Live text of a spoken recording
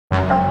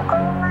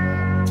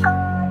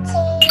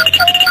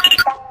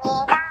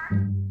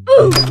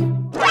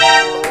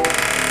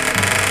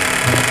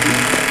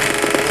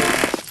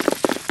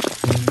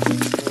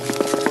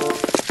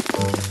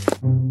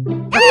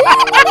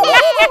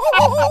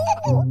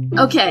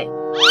Okay.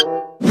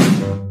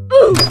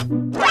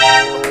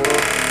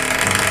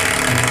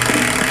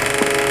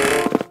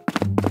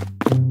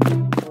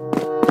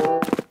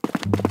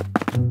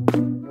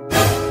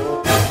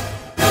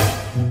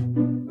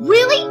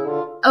 Really?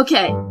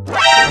 Okay.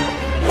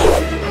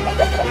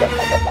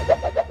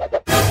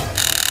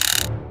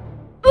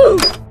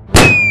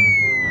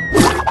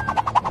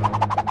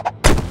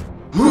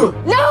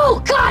 No!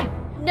 God!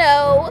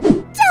 No!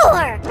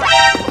 Door!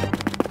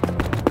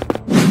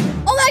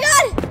 Oh my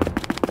God!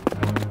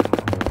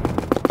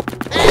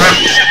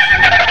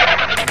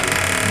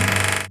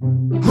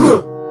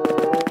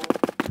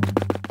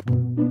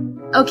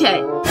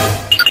 Okay.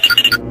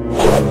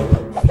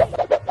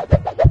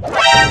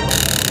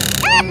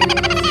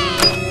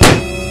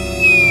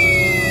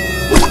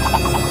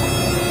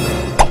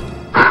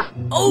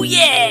 Oh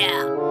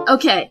yeah!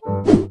 Okay.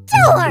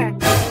 Door!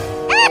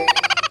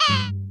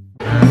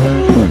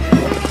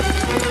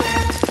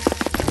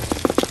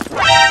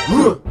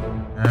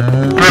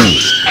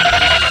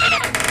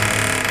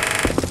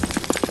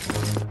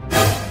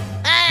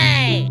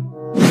 Hey!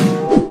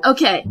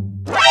 Okay.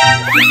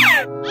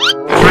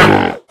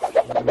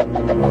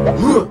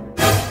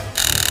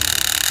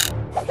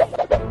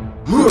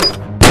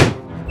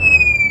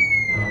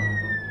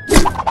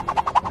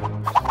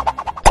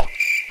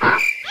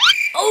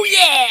 Oh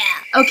yeah!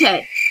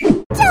 Okay.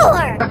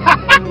 Door!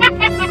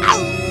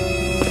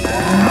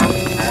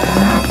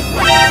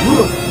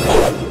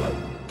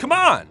 Come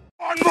on!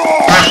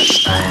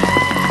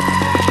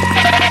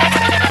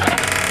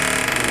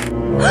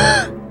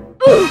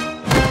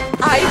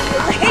 I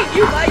will hang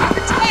you by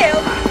your tail,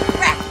 you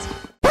rat!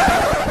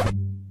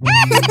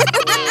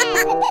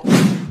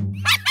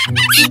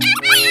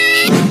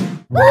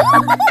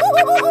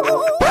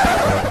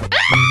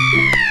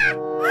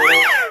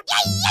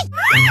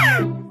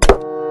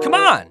 Come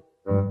on!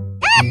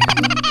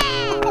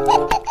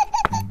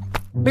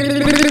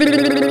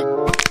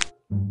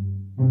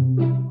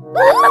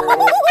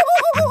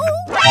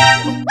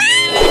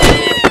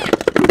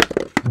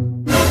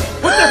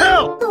 What the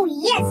hell? Oh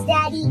yes,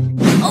 Daddy!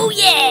 Oh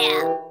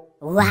yeah!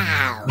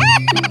 Wow!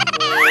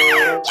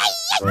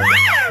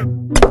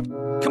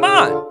 Come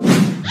on!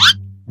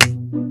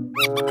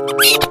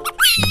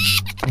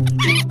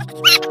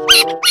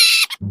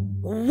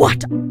 What?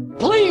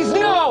 Please,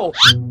 no!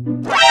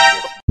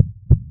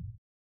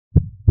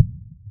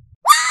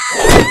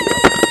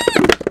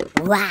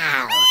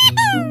 Wow!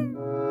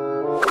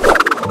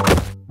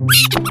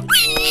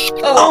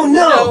 Oh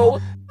no!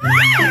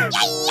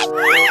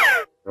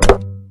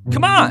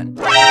 Come on!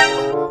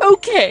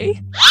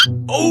 Okay.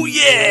 Oh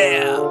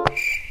yeah!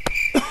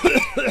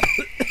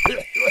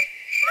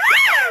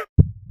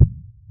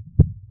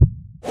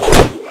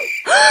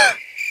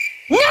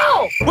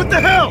 No! What the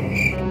hell?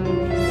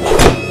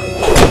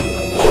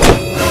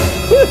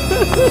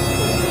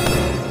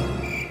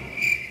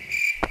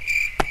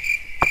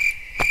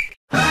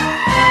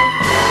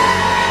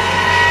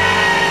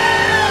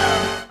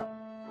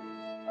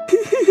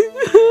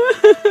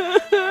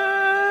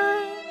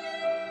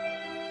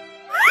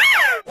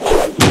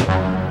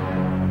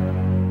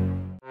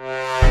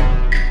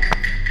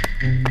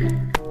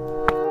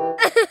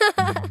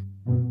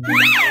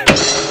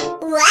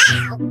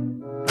 Wow!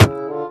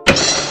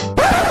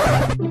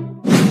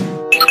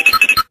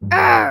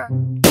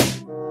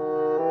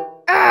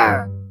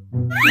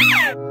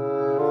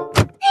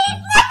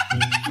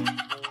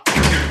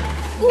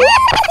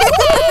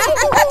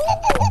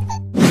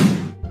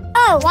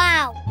 Oh,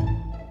 wow!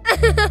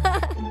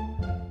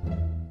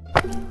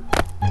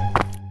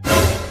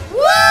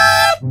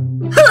 What?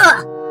 Huh!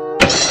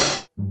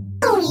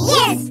 Oh,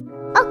 yes!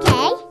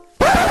 Okay.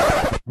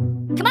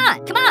 Come on,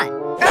 come on.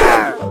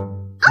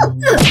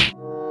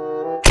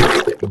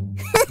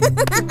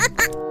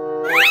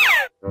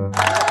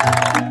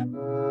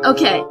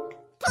 Okay.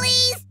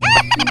 Please!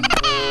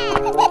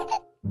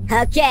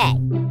 Okay.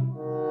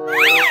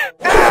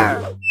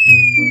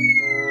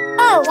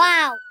 Oh,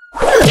 wow!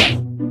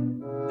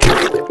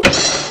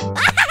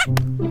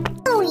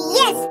 Oh,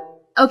 yes!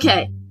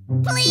 Okay.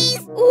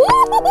 Please!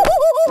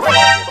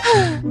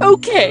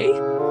 Okay.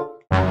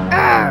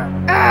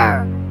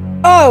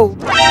 Oh!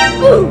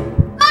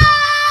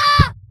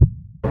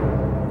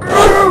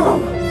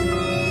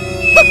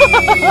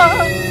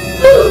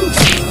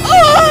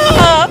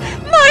 Ah,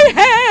 my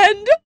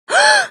hand!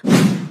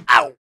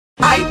 Ow!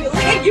 I will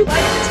hang you by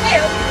your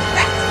tail, you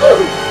rat!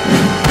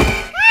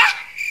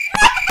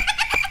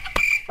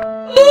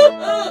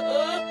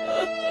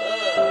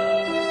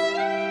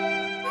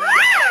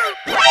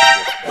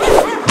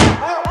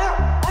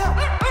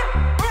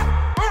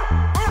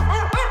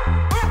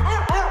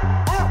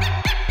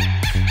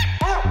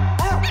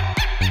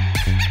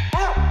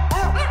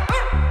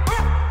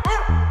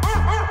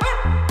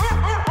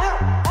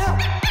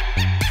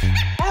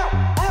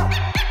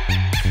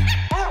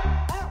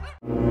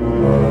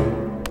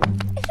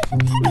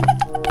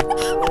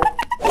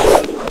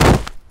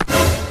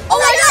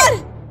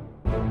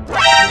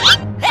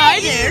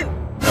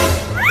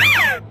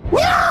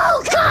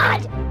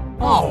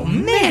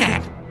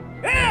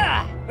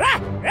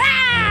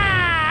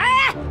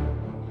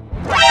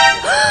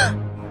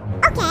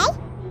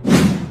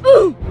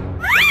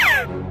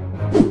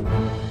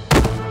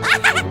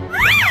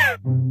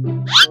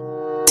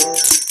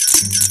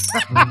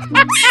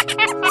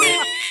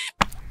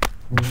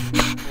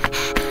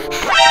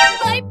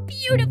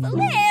 beautiful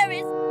hair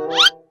is...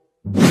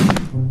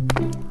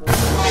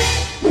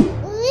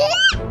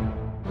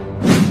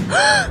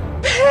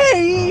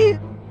 Hey!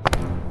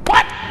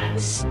 What?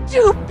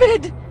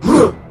 Stupid!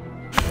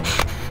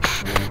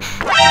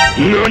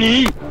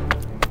 Nani?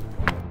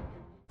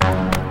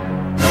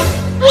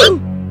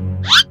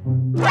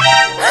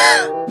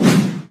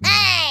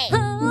 Hey!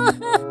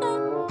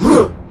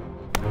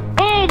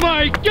 Oh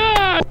my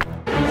god!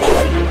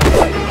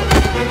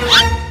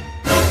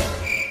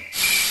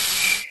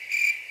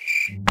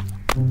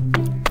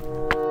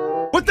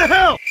 What the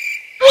hell?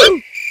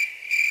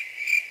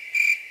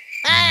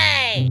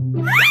 Hey!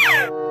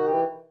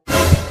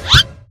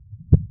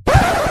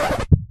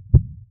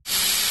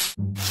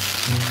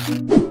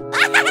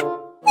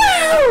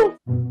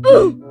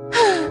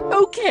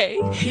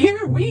 Okay,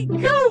 here we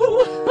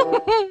go!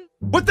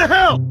 What the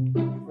hell?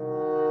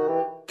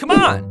 Come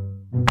on!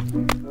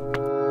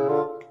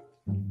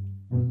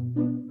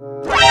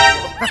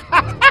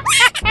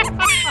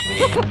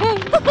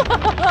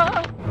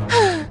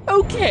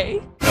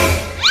 Okay.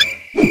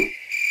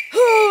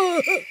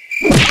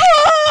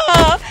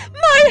 Ah,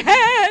 my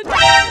head!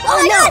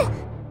 Oh no!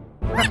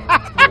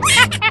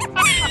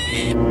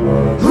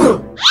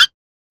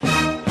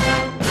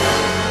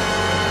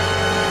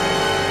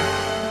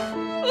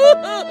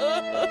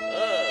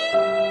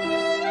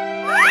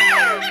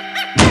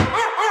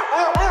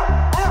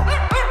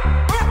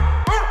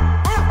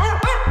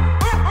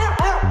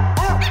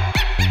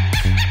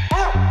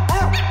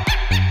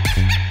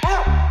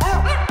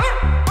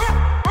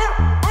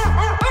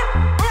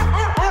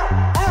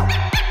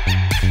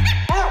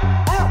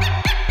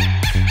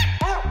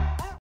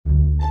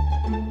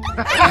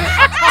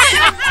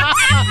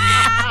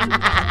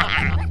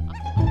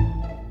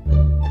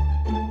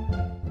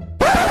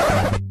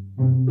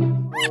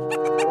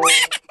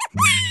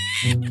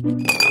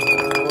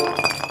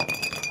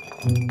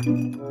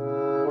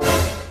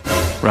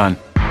 Run.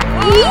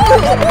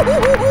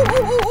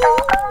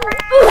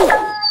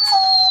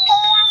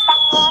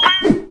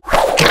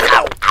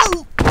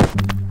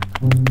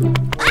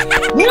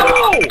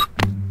 No!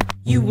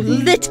 You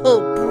little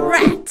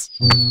brat!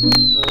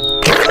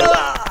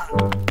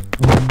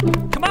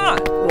 Come on!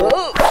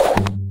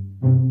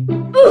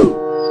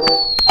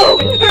 Oh,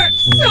 it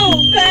hurts so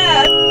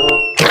bad!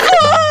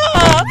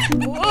 Ah!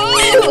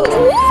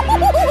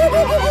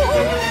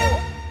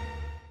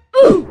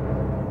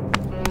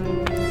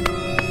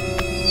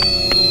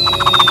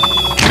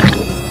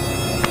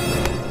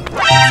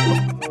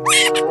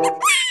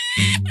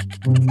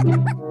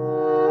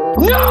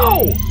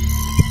 No!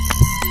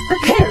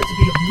 Prepare to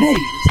be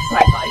amazed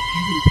by my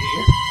beauty.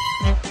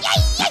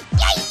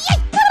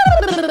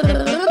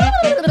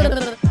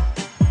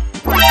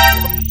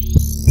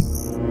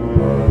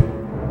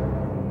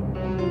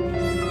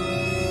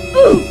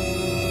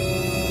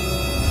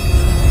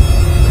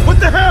 What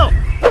the hell?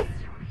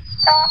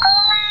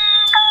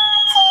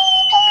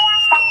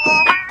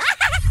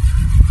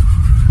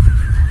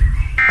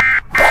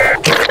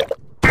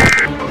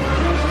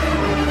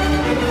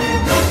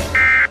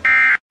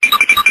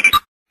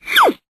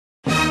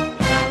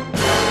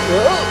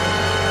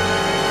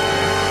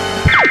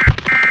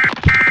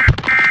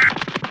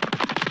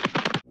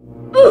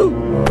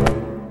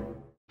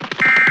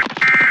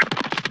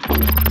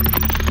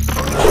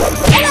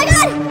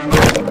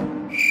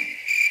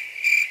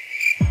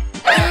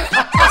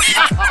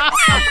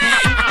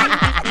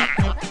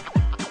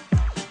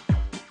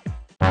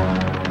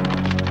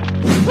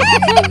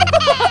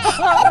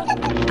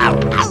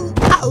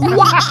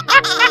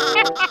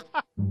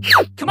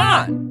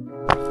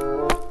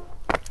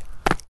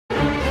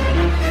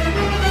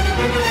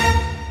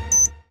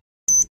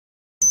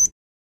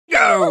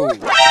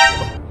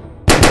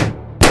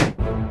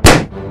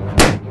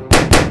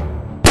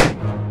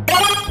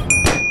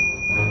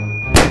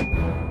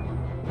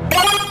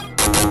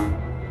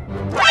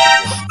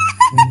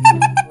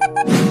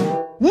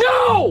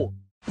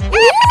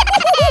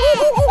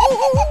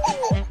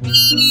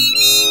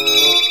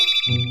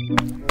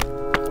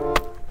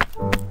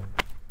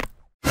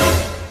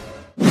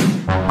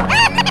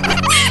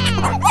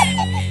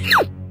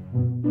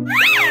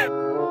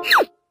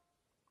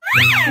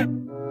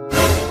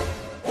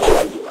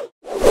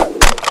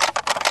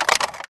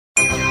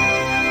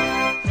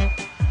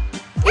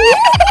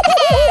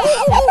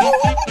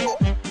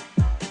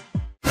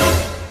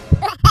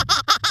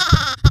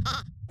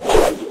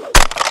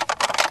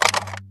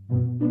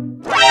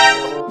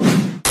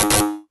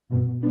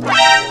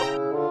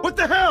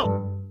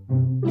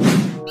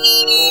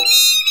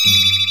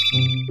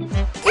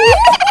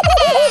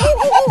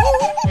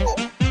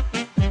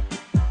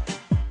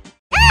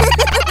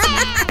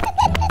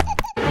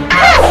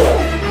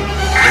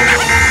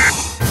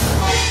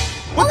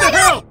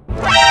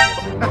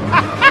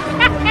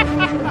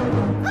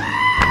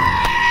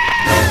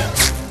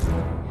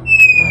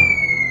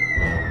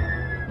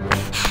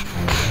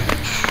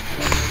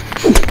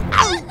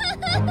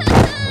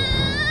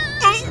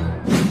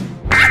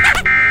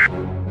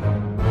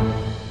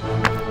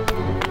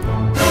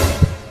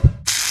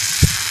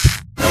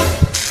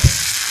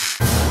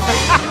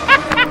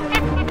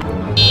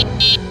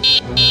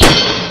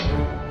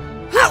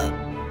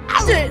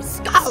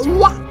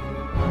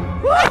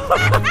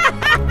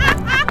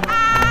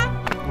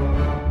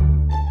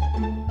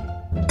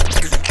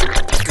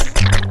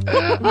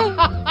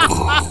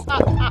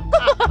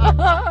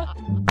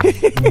 Yay,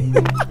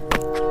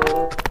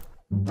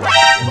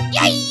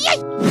 yay.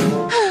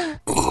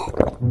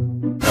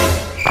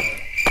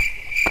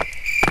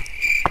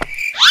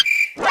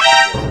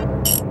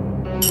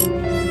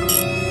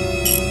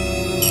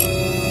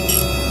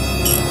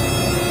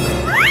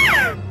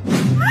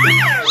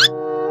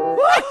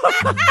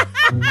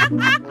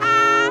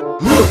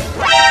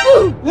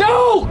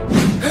 No!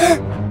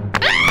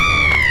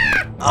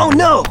 Oh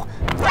no!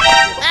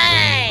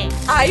 Hey!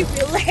 I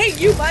will hang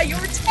you by your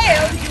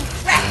tail, you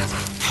rat!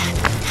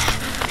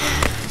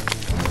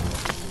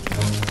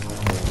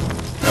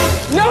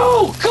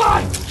 No!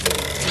 God!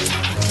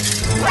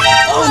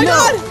 Oh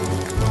no!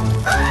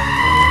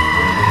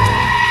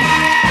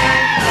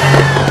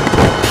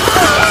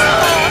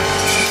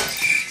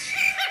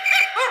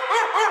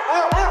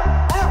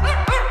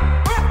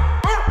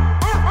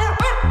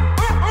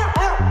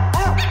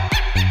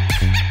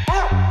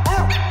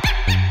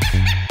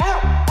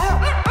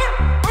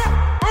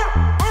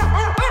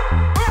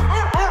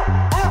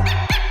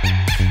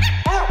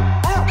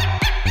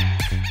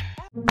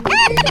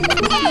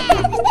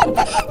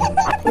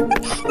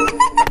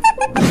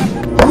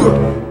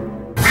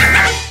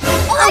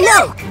 Oh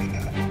no!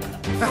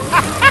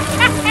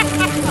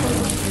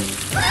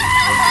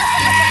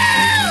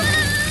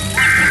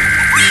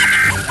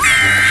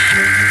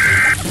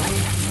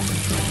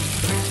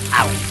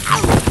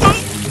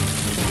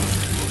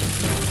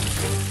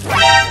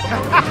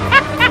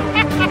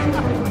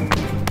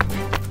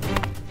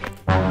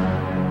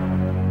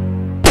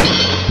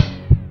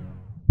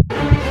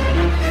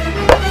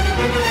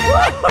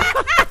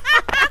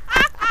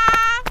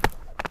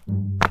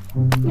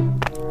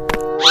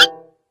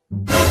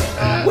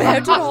 Where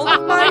did all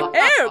of my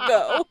hair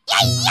go?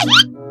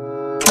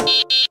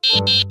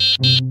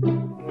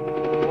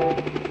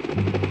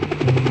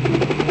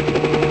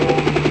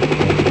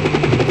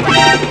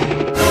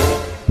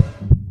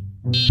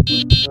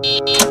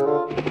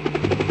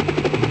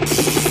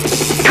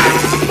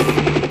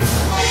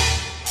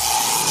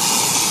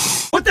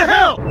 What the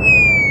hell?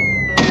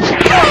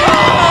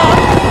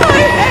 My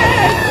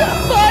head!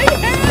 My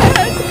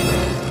head!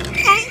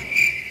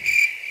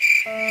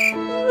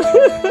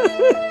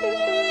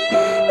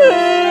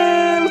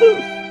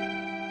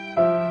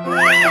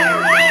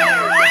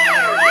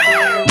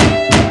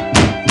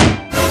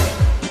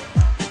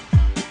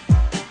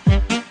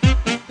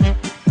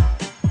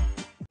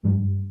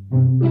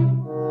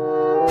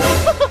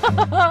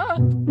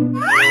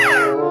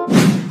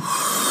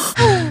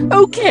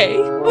 Okay.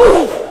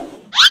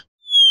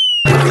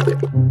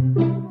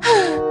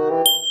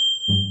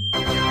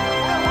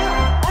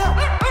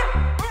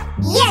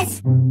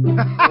 Yes!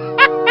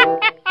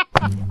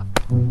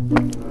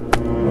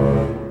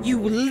 You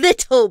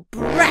little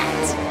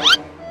brat!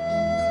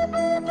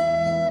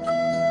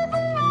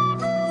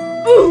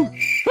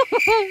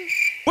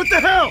 What the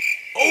hell?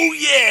 Oh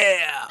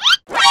yeah!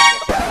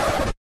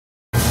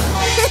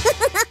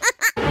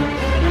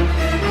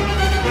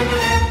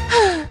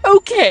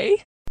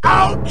 Okay.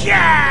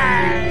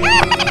 Okay!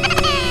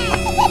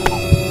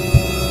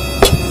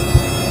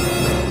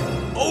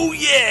 Oh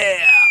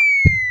yeah!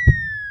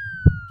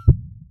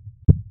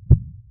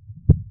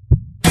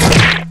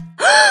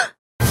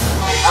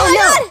 Oh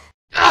no!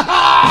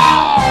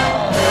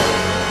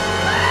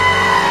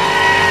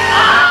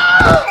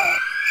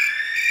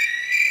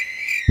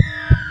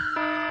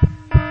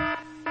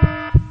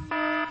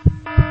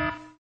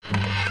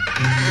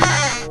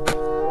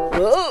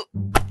 Whoa.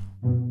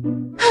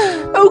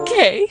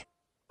 Okay.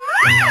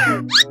 Where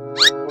are you?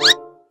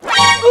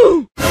 Where are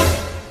you?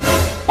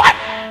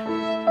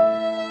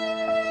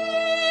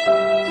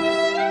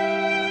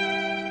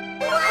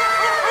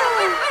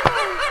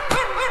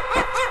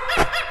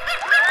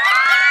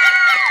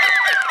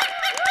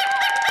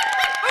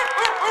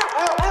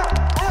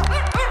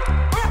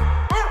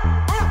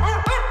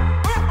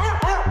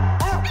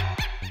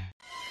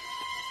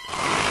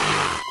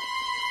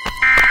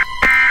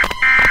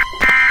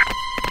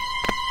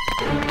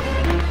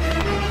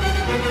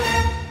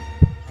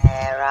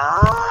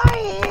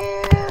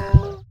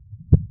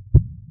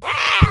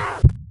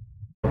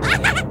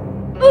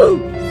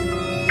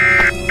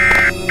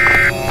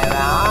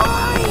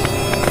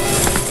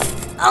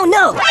 Oh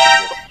no!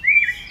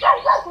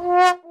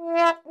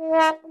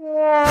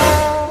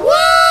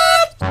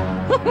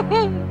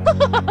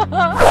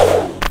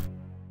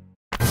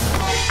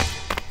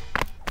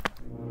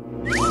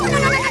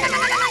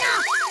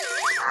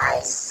 I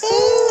see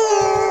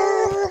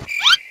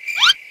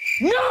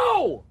you.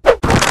 No!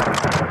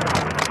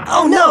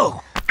 Oh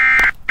no!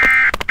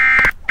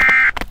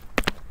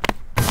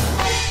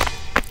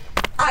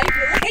 I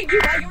will hang you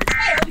by your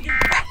tail, you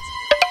rat!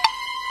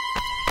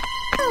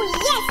 Oh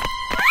yes!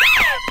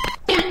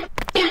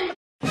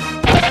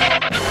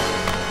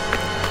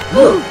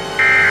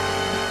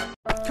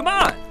 Come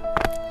on!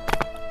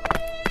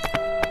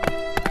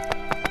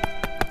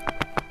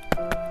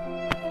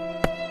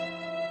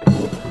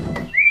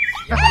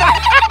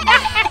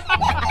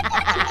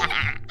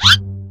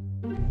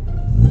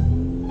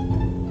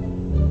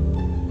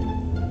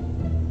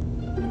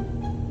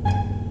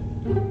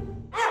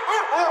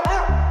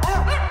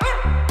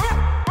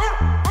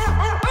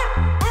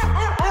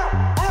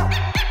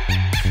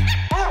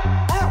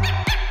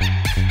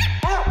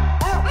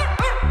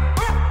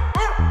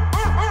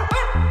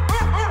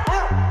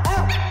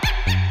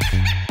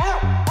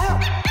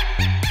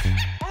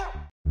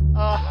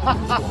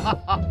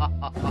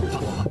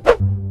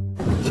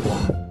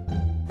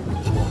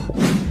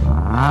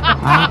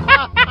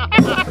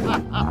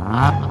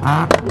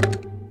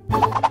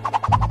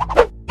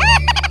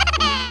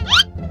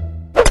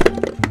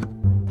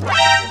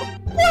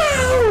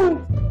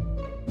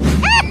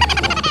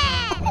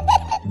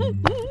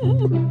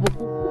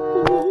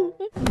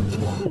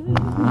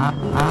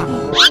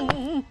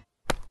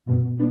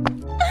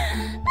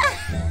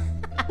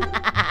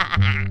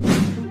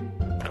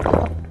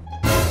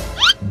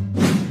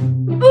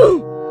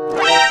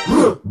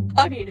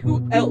 I mean,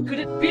 who else could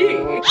it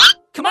be?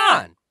 Come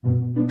on!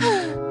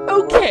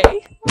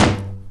 Okay.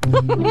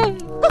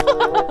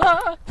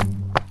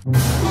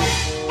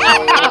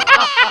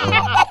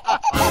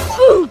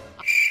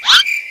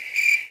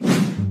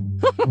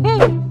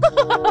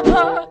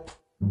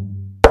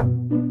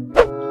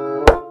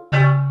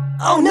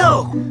 Oh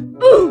no!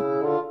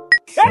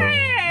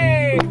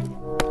 Hey!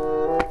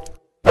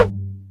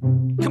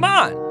 Come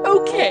on!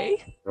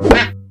 Okay.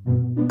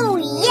 Oh,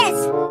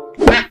 yes!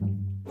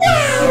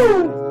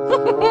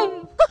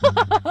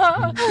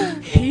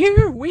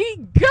 Here we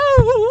go!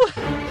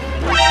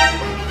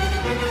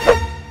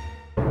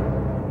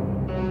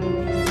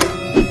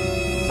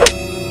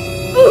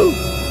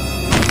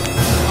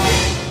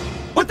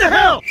 What the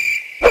hell?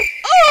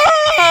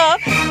 Ah!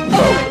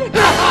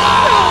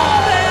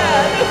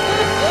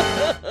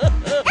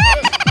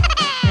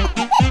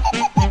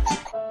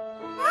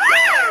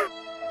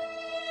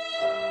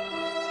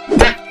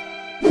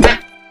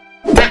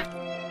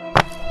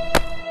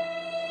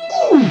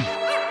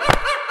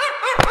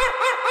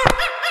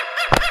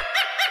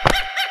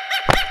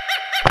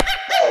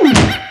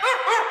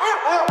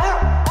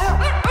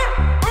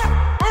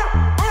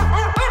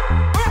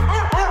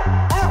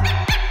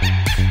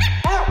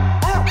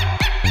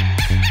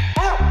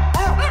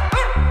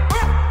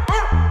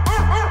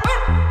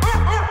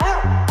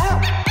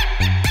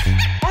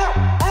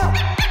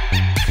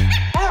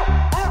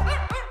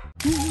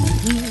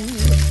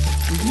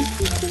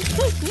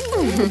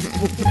 Oh,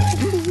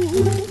 it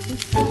hurts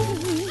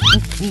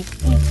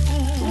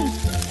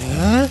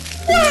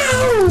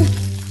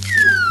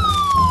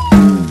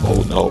Oh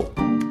no.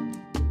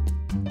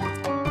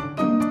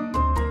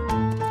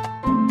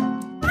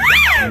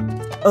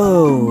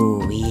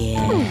 Oh,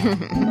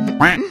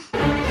 yeah.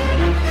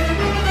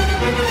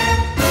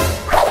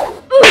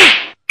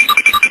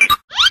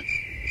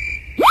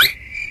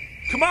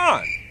 Come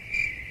on!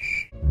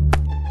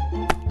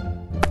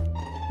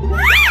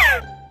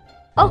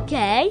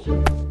 Okay.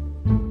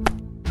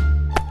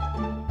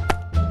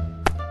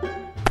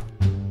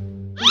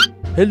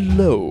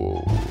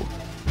 Hello.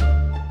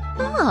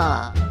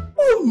 Ah.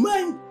 Oh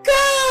my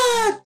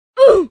god!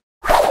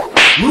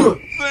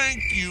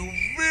 Thank you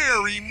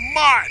very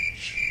much.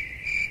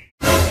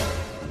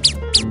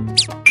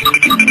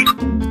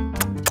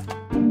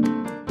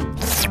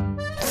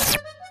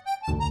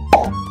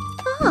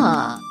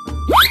 Ah.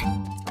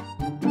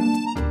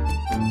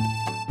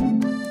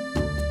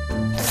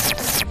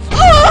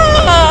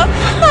 Ah!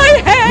 My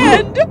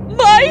hand!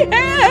 My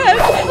hand!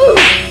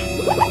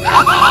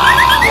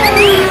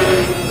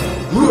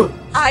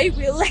 I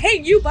will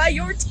hang you by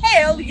your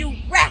tail, you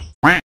rat!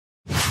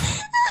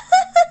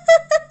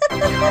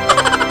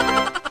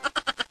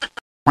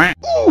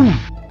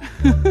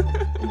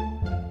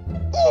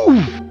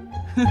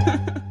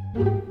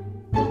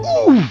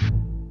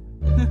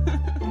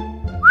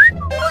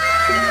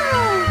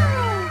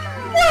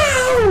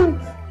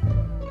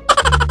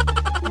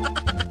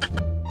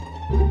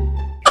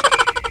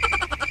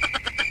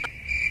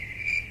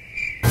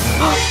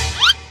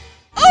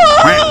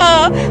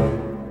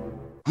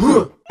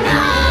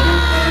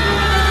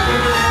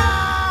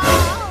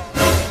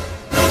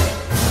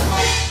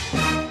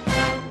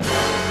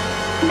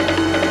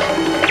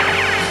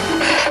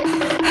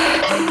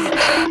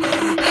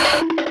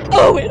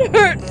 Oh, it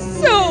hurts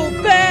so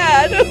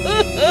bad!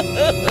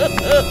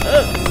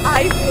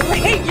 I will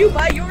hang you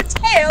by your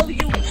tail,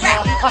 you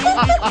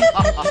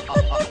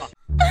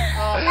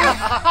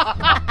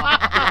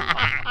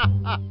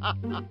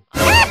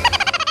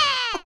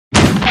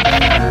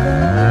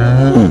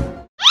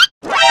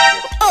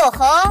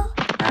Huh?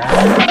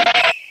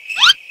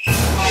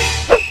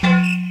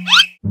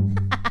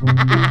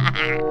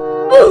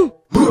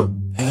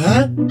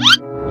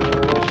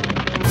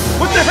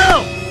 What the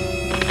hell?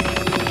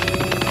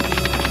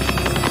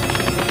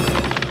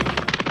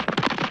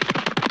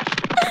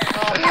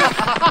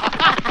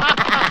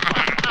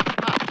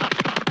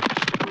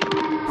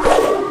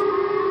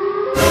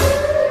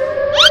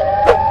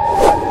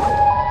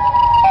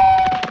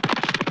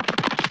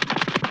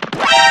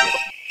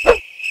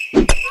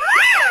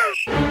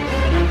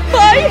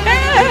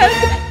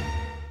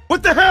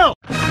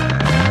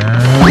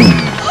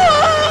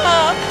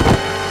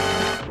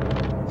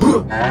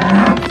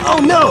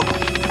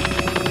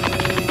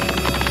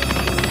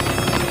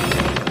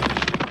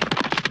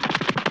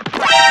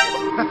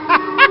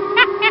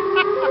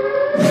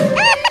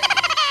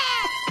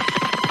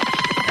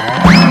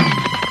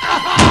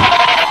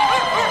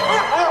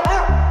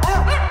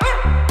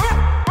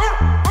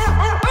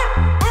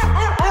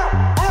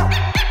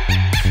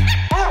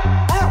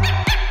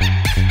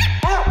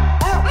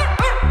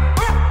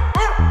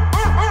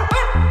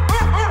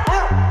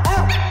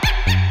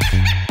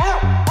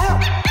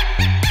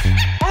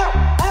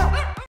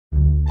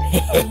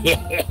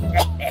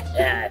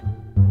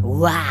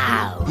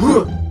 Wow.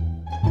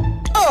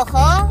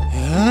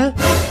 Huh?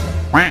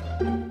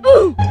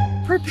 Ooh,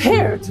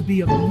 prepare to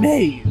be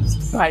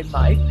amazed by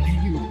my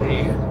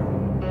beauty.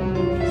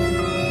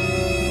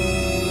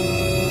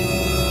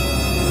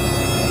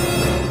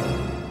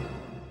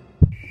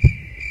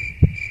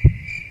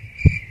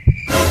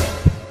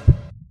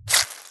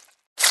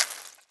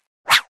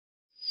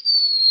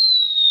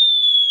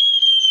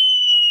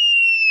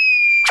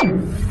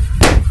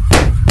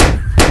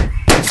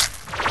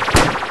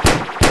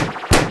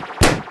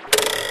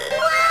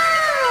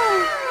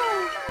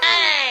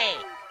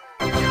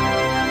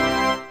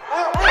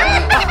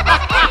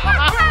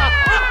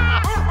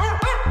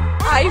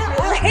 I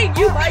will hang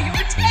you by your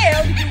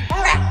tail, you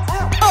rat!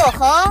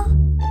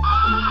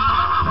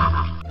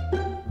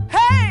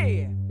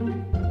 Hey!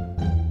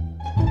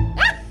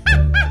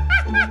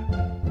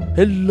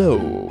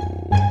 Hello.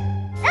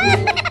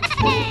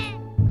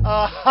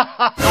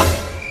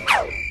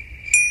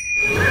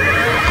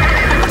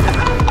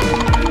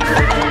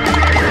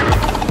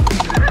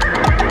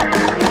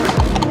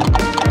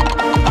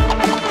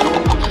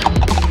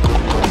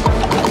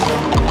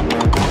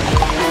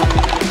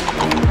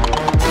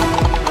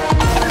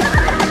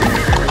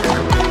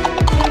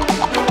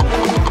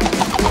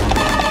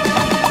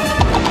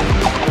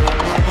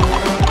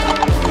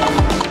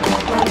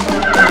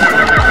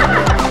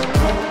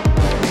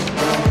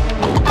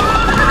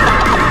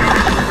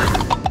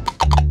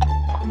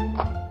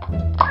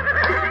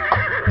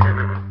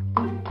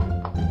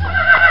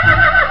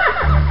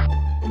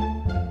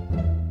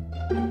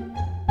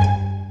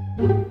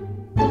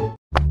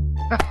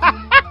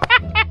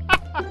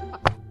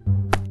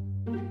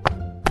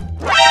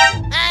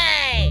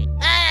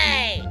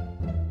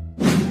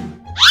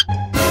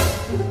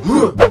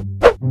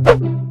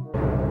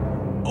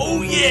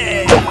 Oh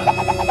yeah!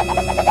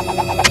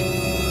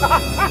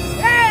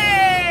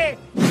 Hey!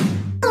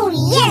 Oh,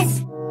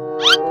 yes!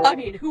 I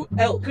mean, who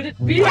else could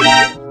it be?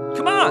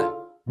 Come on.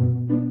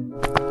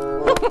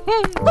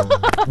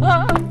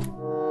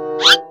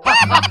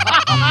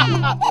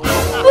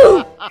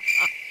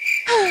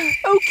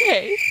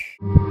 Okay.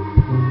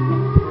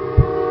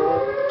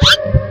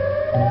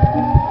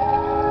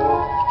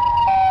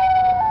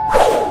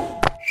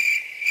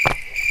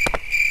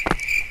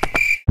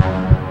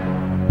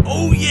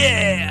 Oh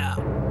yeah!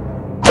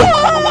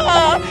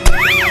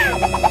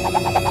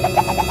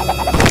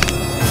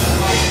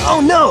 Oh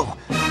no!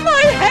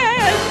 My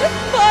hand!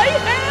 My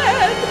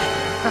hand!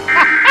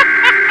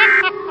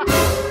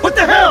 What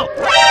the hell?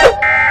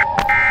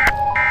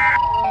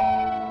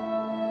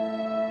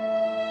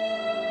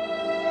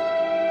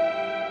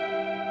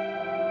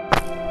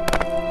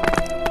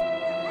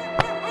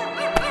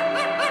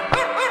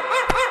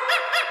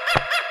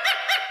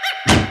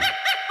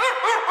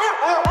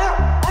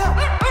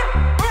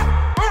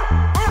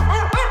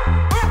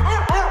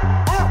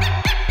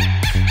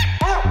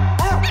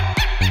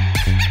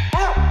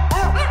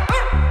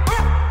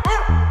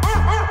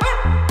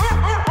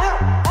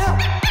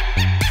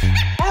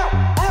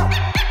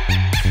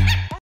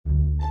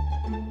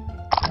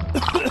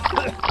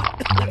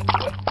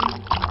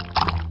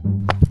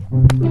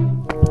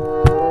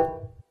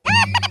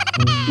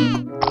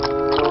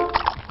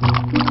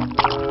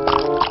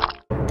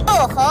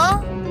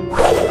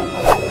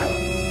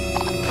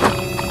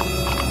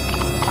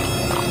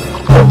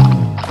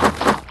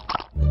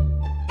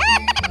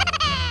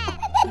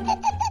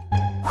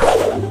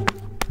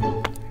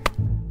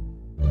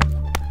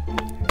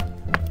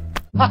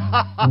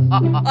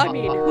 I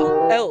mean,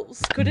 who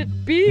else could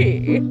it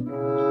be?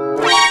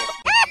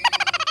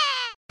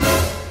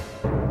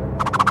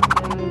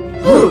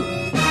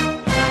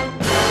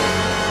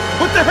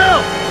 What the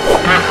hell?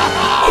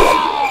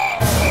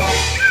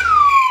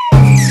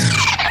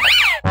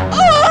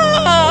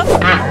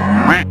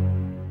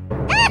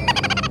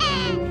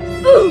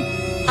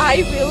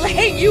 I will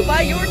hang you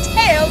by your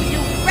tail, you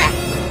rat!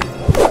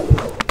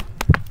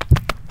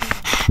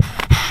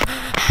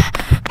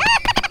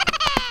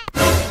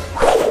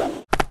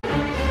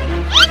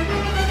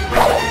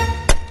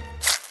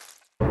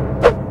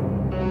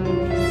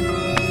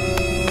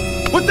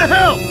 What the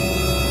hell?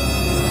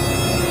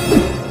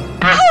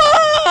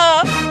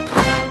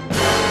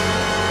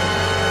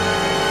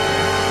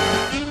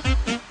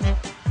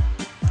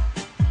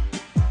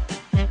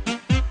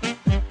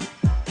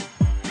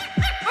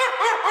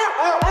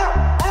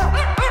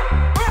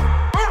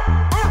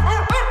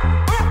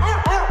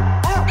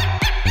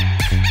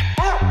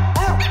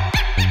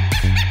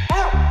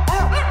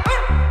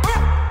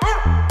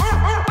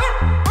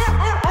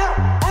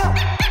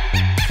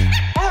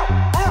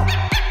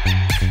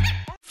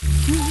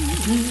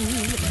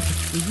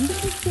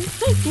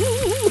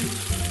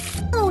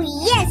 Oh,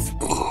 yes!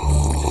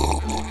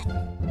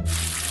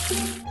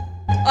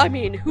 I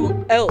mean,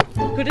 who else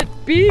could it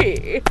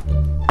be?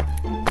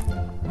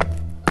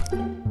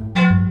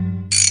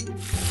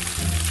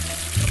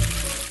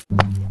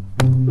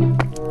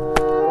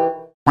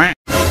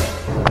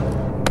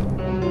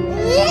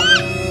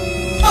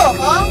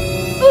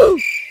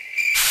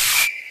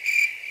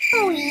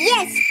 Oh,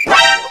 yes!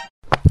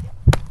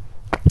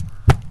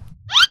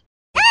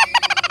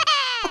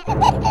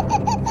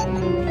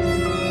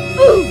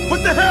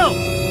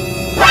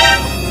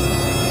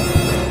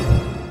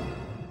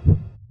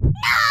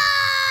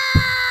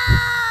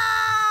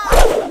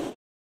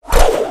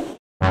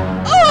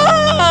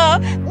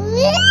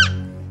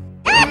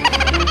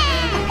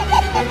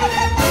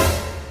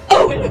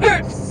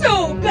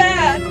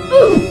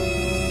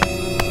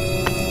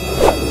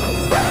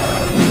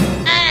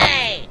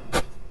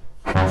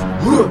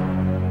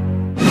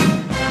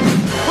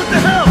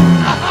 hell?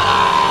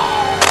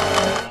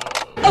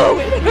 Oh,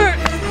 it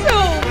hurts so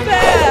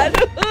bad!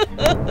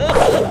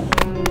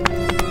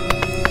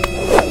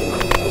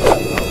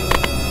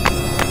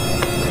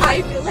 I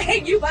will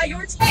hang you by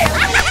your tail, you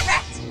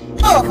rat!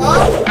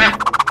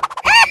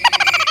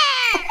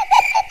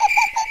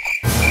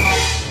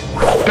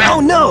 Oh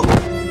no!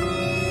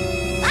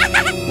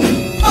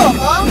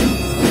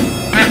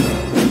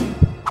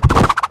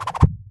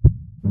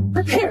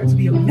 Prepare to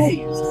be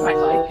amazed by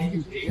my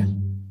beauty.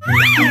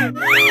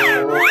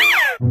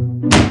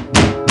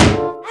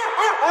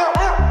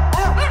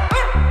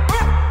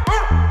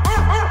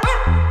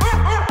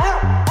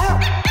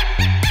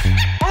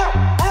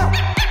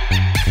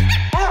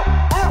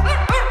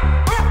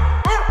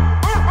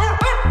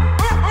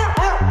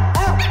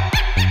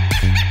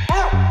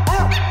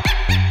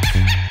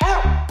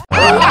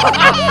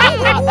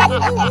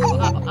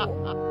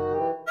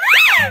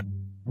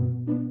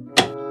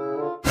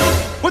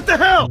 What the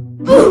hell?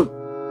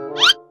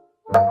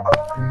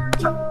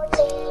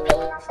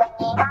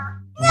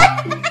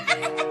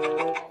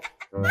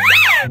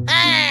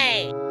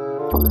 Hey!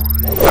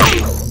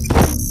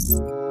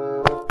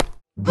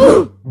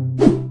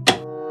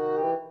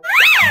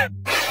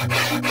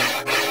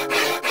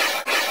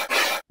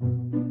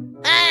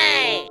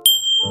 Hey!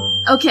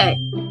 Okay.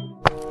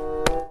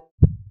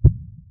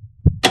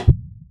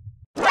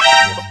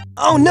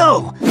 Oh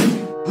no!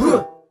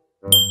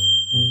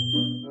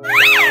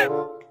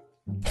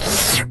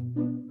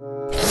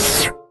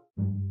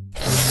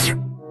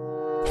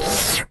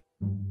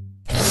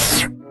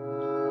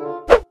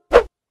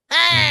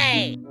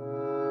 Hey!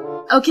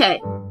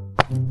 Okay.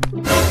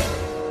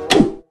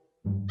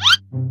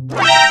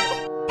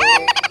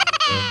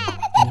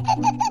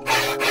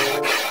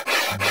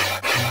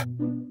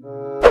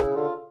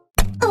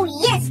 Oh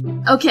yes!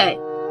 Okay.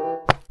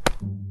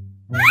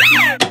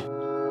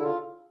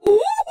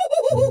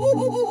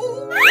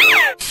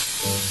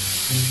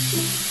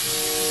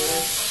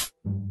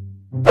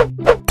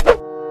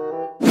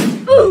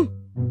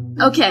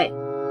 Okay.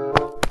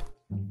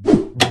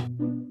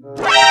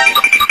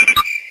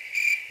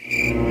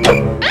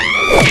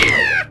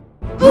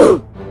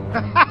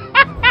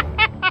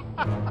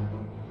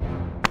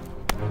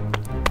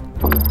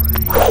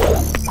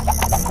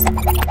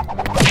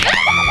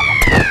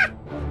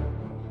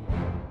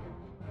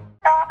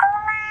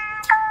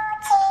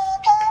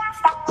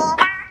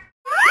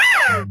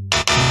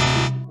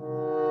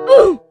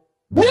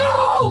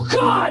 No,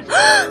 God!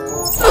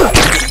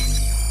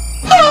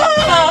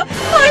 Ah,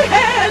 my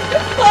hand!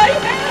 My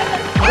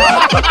hand!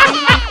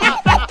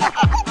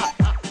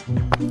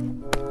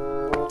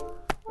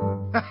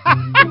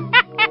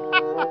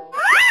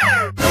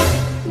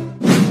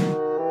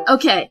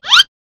 Okay.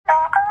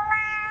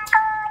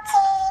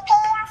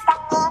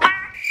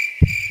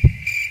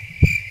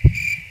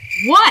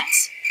 What?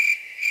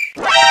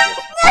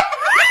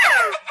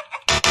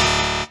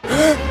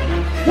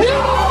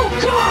 No,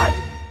 God!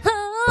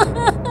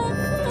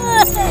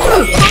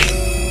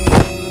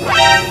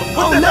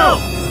 Oh no!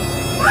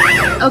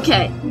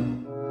 Okay.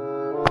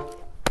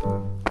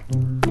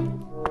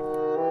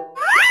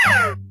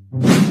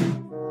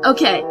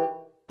 Okay.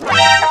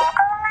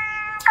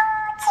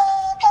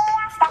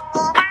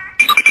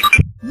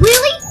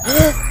 Really?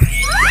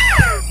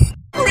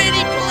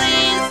 Pretty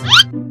please!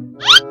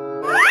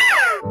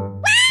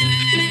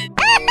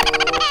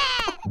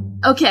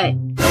 Okay.